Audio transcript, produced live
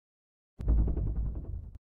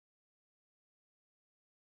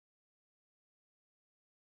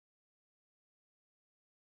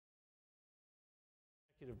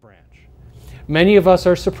executive branch. Many of us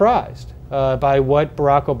are surprised by what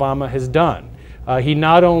Barack Obama has done. He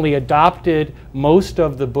not only adopted most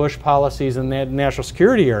of the Bush policies in the national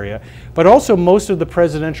security area, but also most of the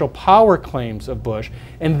presidential power claims of Bush,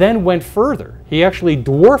 and then went further. He actually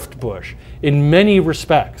dwarfed Bush in many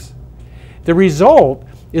respects. The result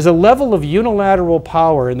is a level of unilateral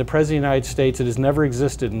power in the President of the United States that has never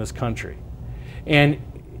existed in this country. And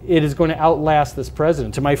it is going to outlast this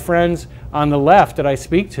president. To my friends on the left that I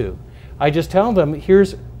speak to, I just tell them,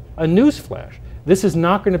 here's a news flash. This is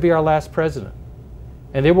not going to be our last president.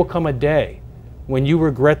 And there will come a day when you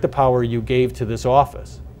regret the power you gave to this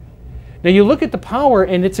office. Now you look at the power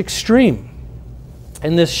and it's extreme.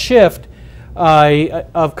 And this shift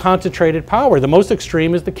of concentrated power, the most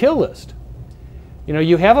extreme is the kill list. You know,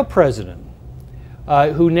 you have a president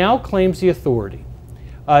who now claims the authority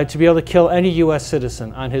to be able to kill any U.S.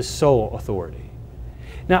 citizen on his sole authority.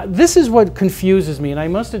 Now, this is what confuses me, and I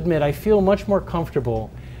must admit I feel much more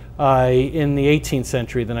comfortable in the 18th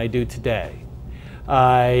century than I do today.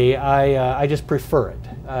 I just prefer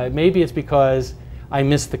it. Maybe it's because I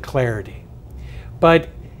miss the clarity. But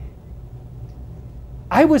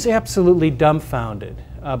I was absolutely dumbfounded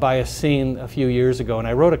by a scene a few years ago, and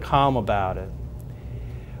I wrote a column about it,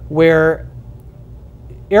 where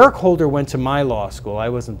Eric Holder went to my law school, I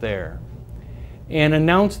wasn't there, and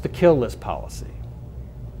announced the kill list policy.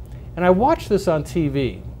 And I watched this on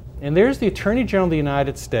TV, and there's the Attorney General of the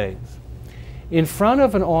United States in front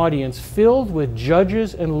of an audience filled with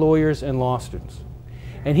judges and lawyers and law students.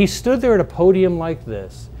 And he stood there at a podium like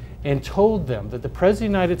this and told them that the President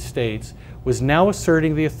of the United States was now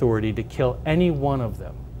asserting the authority to kill any one of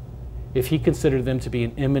them if he considered them to be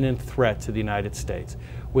an imminent threat to the United States,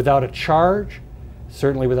 without a charge,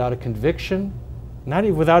 certainly without a conviction, not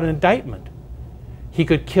even without an indictment. He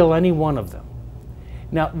could kill any one of them.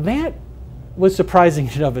 Now that was surprising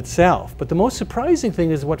in and of itself, but the most surprising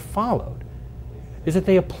thing is what followed, is that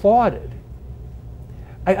they applauded.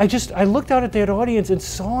 I looked out at that audience and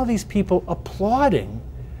saw these people applauding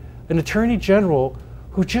an Attorney General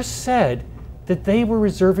who just said that they were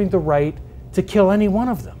reserving the right to kill any one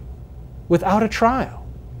of them without a trial.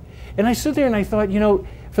 And I stood there and I thought, you know,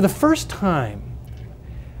 for the first time,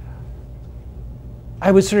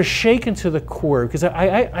 I was sort of shaken to the core, because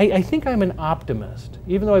I think I'm an optimist.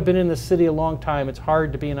 Even though I've been in the city a long time, it's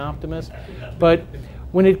hard to be an optimist. But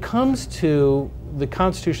when it comes to the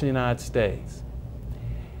Constitution of the United States,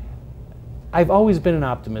 I've always been an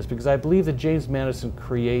optimist because I believe that James Madison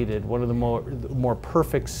created one of the more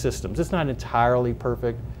perfect systems. It's not entirely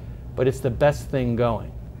perfect, but it's the best thing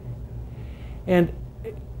going. And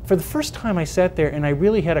for the first time I sat there and I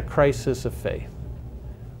really had a crisis of faith.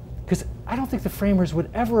 Because I don't think the framers would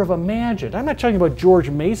ever have imagined. I'm not talking about George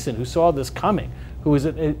Mason, who saw this coming, who was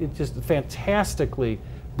just a fantastically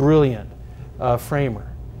brilliant framer.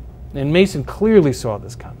 And Mason clearly saw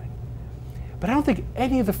this coming. But I don't think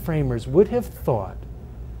any of the framers would have thought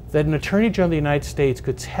that an Attorney General of the United States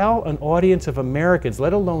could tell an audience of Americans,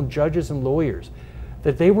 let alone judges and lawyers,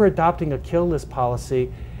 that they were adopting a kill list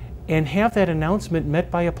policy and have that announcement met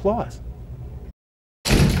by applause.